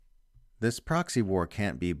This proxy war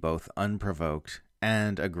can't be both unprovoked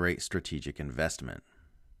and a great strategic investment.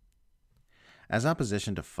 As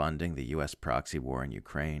opposition to funding the U.S. proxy war in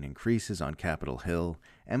Ukraine increases on Capitol Hill,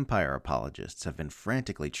 empire apologists have been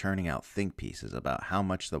frantically churning out think pieces about how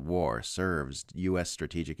much the war serves U.S.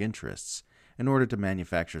 strategic interests in order to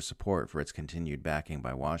manufacture support for its continued backing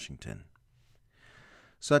by Washington.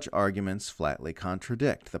 Such arguments flatly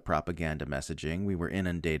contradict the propaganda messaging we were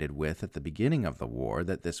inundated with at the beginning of the war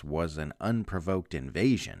that this was an unprovoked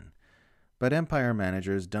invasion, but empire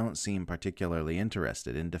managers don't seem particularly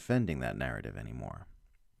interested in defending that narrative anymore.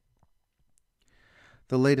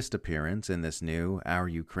 The latest appearance in this new Our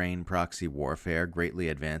Ukraine Proxy Warfare Greatly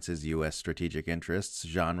Advances U.S. Strategic Interests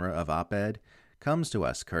genre of op-ed comes to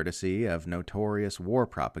us courtesy of notorious war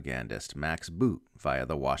propagandist Max Boot via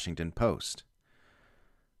the Washington Post.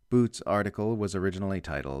 Boot's article was originally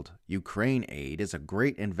titled, "Ukraine Aid is a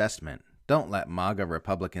Great Investment. Don't Let MAGA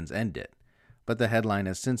Republicans End It," but the headline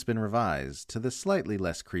has since been revised to the slightly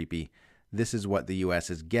less creepy, "This is what the U.S.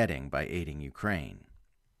 is getting by aiding Ukraine."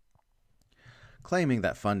 Claiming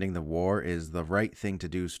that funding the war is the right thing to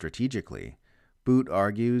do strategically, Boot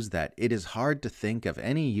argues that it is hard to think of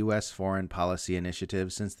any U.S. foreign policy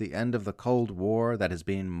initiative since the end of the Cold War that has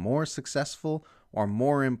been more successful or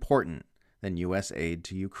more important than U.S. aid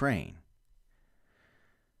to Ukraine.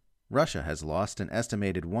 Russia has lost an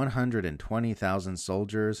estimated 120,000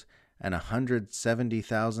 soldiers and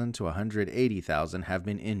 170,000 to 180,000 have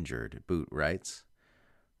been injured, Boot writes.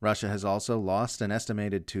 Russia has also lost an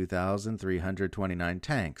estimated 2,329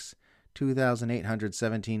 tanks,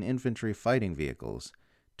 2,817 infantry fighting vehicles,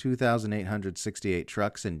 2,868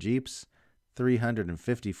 trucks and jeeps,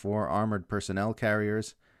 354 armored personnel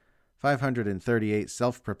carriers, 538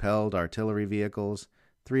 self-propelled artillery vehicles,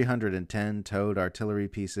 310 towed artillery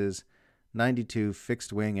pieces, 92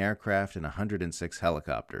 fixed-wing aircraft, and 106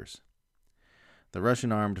 helicopters. The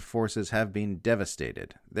Russian armed forces have been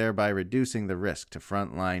devastated, thereby reducing the risk to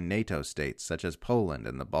frontline NATO states such as Poland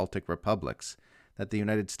and the Baltic republics that the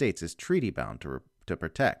United States is treaty-bound to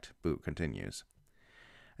protect, Boot continues.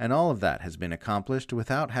 And all of that has been accomplished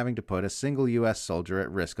without having to put a single U.S. soldier at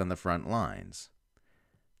risk on the front lines.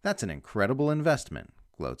 That's an incredible investment,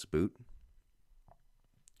 gloats Boot.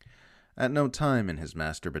 At no time in his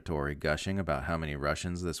masturbatory gushing about how many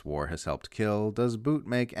Russians this war has helped kill does Boot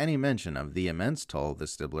make any mention of the immense toll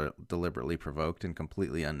this deliberately provoked and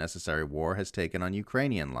completely unnecessary war has taken on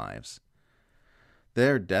Ukrainian lives.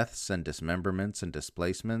 Their deaths and dismemberments and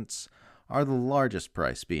displacements are the largest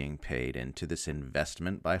price being paid into this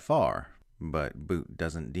investment by far, but Boot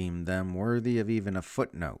doesn't deem them worthy of even a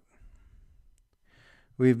footnote.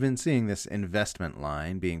 We've been seeing this investment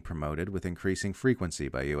line being promoted with increasing frequency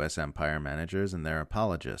by U.S. empire managers and their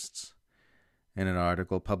apologists. In an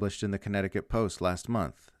article published in the Connecticut Post last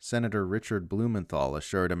month, Senator Richard Blumenthal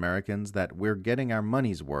assured Americans that we're getting our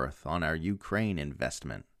money's worth on our Ukraine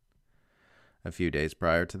investment. A few days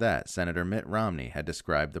prior to that, Senator Mitt Romney had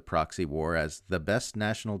described the proxy war as the best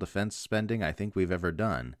national defense spending I think we've ever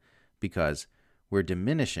done, because we're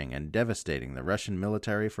diminishing and devastating the Russian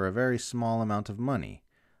military for a very small amount of money.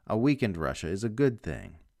 A weakened Russia is a good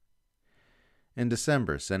thing. In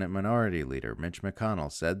December, Senate Minority Leader Mitch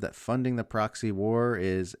McConnell said that funding the proxy war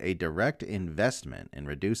is a direct investment in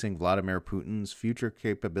reducing Vladimir Putin's future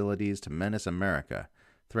capabilities to menace America,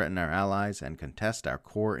 threaten our allies, and contest our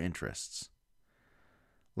core interests.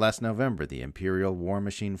 Last November, the Imperial War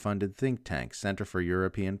Machine-funded think tank Center for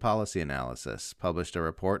European Policy Analysis published a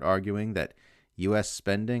report arguing that U.S.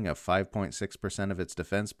 spending of 5.6% of its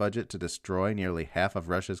defense budget to destroy nearly half of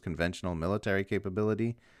Russia's conventional military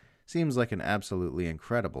capability seems like an absolutely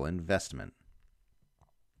incredible investment.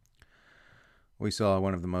 We saw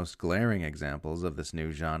one of the most glaring examples of this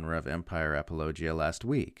new genre of empire apologia last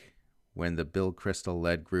week, when the Bill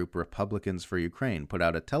Kristol-led group Republicans for Ukraine put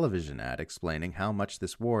out a television ad explaining how much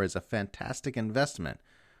this war is a fantastic investment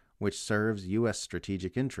which serves U.S.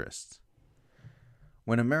 strategic interests.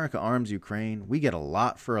 When America arms Ukraine, we get a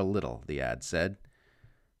lot for a little, the ad said.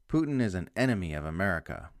 Putin is an enemy of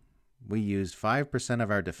America. We used 5% of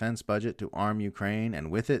our defense budget to arm Ukraine, and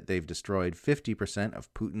with it they've destroyed 50%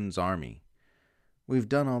 of Putin's army. We've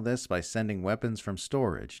done all this by sending weapons from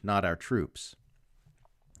storage, not our troops.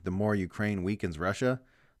 The more Ukraine weakens Russia,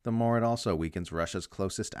 the more it also weakens Russia's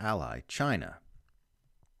closest ally, China.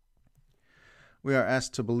 We are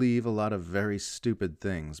asked to believe a lot of very stupid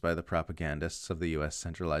things by the propagandists of the U.S.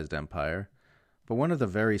 centralized empire, but one of the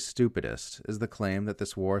very stupidest is the claim that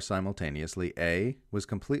this war simultaneously A, was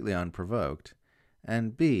completely unprovoked,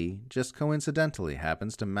 and B, just coincidentally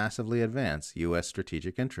happens to massively advance U.S.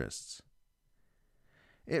 strategic interests.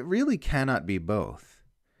 It really cannot be both.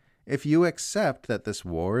 If you accept that this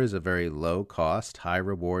war is a very low-cost,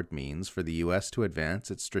 high-reward means for the U.S. to advance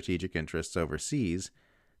its strategic interests overseas,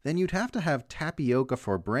 then you'd have to have tapioca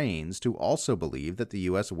for brains to also believe that the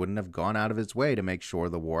U.S. wouldn't have gone out of its way to make sure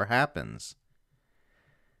the war happens.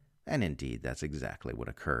 And indeed, that's exactly what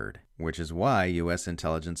occurred, which is why U.S.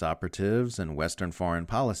 intelligence operatives and Western foreign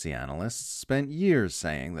policy analysts spent years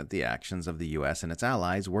saying that the actions of the U.S. and its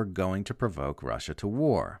allies were going to provoke Russia to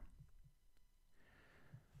war.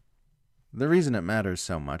 The reason it matters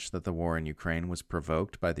so much that the war in Ukraine was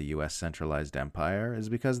provoked by the U.S. centralized empire is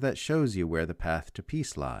because that shows you where the path to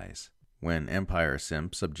peace lies. When empire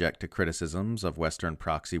simps object to criticisms of Western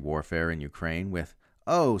proxy warfare in Ukraine with,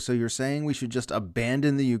 "Oh, so you're saying we should just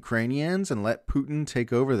abandon the Ukrainians and let Putin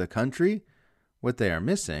take over the country?" What they are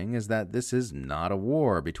missing is that this is not a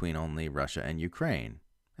war between only Russia and Ukraine,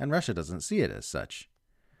 and Russia doesn't see it as such.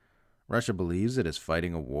 Russia believes it is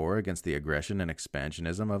fighting a war against the aggression and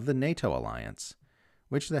expansionism of the NATO alliance,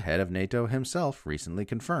 which the head of NATO himself recently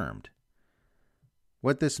confirmed.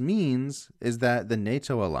 What this means is that the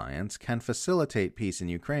NATO alliance can facilitate peace in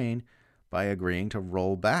Ukraine by agreeing to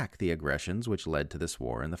roll back the aggressions which led to this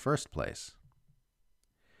war in the first place.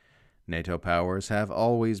 NATO powers have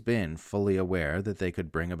always been fully aware that they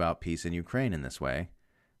could bring about peace in Ukraine in this way,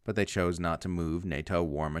 but they chose not to move NATO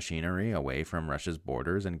war machinery away from Russia's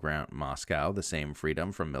borders and grant Moscow the same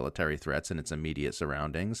freedom from military threats in its immediate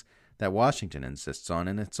surroundings that Washington insists on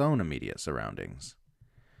in its own immediate surroundings.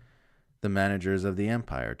 The managers of the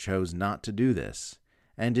empire chose not to do this,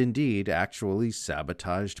 and indeed actually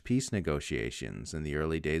sabotaged peace negotiations in the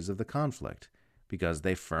early days of the conflict, because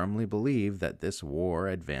they firmly believe that this war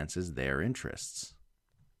advances their interests.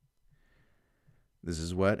 This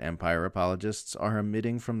is what empire apologists are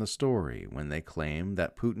omitting from the story when they claim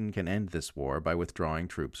that Putin can end this war by withdrawing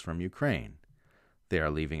troops from Ukraine. They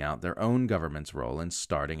are leaving out their own government's role in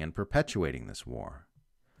starting and perpetuating this war.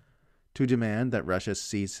 To demand that Russia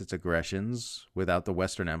cease its aggressions without the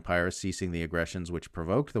Western Empire ceasing the aggressions which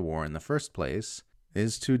provoked the war in the first place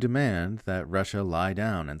is to demand that Russia lie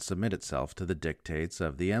down and submit itself to the dictates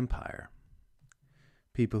of the empire.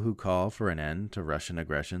 People who call for an end to Russian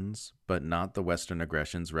aggressions, but not the Western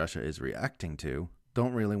aggressions Russia is reacting to,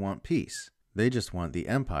 don't really want peace. They just want the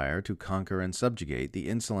empire to conquer and subjugate the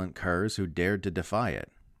insolent curs who dared to defy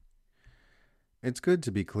it. It's good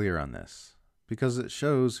to be clear on this, because it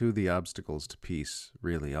shows who the obstacles to peace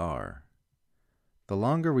really are. The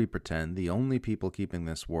longer we pretend the only people keeping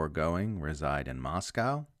this war going reside in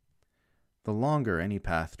Moscow, the longer any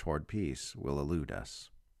path toward peace will elude us.